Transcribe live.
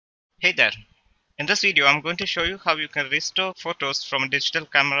Hey there! In this video, I'm going to show you how you can restore photos from a digital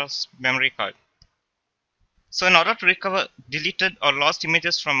camera's memory card. So in order to recover deleted or lost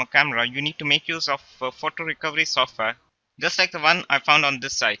images from a camera, you need to make use of photo recovery software, just like the one I found on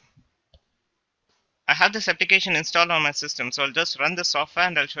this site. I have this application installed on my system, so I'll just run the software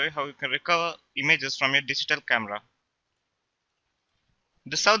and I'll show you how you can recover images from your digital camera.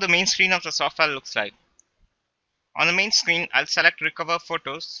 This is how the main screen of the software looks like. On the main screen, I'll select Recover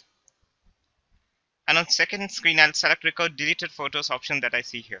Photos, and on the second screen, I'll select Recover Deleted Photos option that I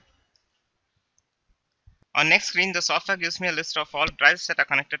see here. On next screen, the software gives me a list of all drives that are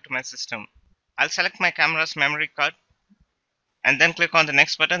connected to my system. I'll select my camera's memory card and then click on the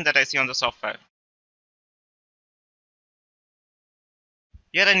next button that I see on the software.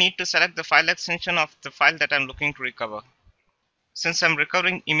 Here I need to select the file extension of the file that I'm looking to recover. Since I'm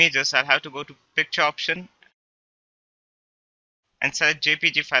recovering images, I'll have to go to Picture option and select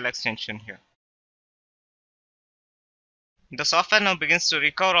JPG file extension here. The software now begins to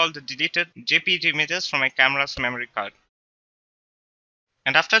recover all the deleted JPG images from my camera's memory card.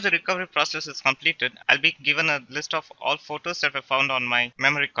 And after the recovery process is completed, I'll be given a list of all photos that were found on my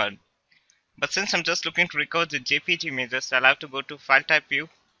memory card. But since I'm just looking to recover the JPG images, I'll have to go to File Type View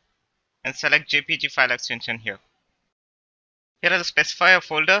and select JPG file extension here. Here I'll specify a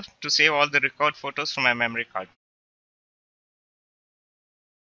folder to save all the recovered photos from my memory card.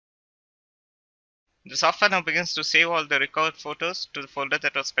 The software now begins to save all the recovered photos to the folder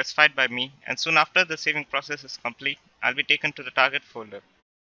that was specified by me, and soon after the saving process is complete, I'll be taken to the target folder.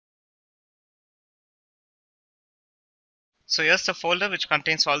 So here's the folder which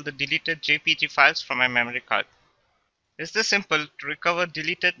contains all the deleted JPG files from my memory card. It's this simple to recover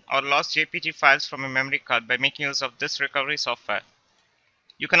deleted or lost JPG files from a memory card by making use of this recovery software.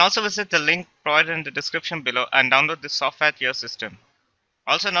 You can also visit the link provided in the description below and download this software to your system.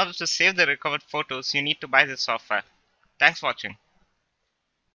 Also, in order to save the recovered photos, you need to buy this software. Thanks for watching.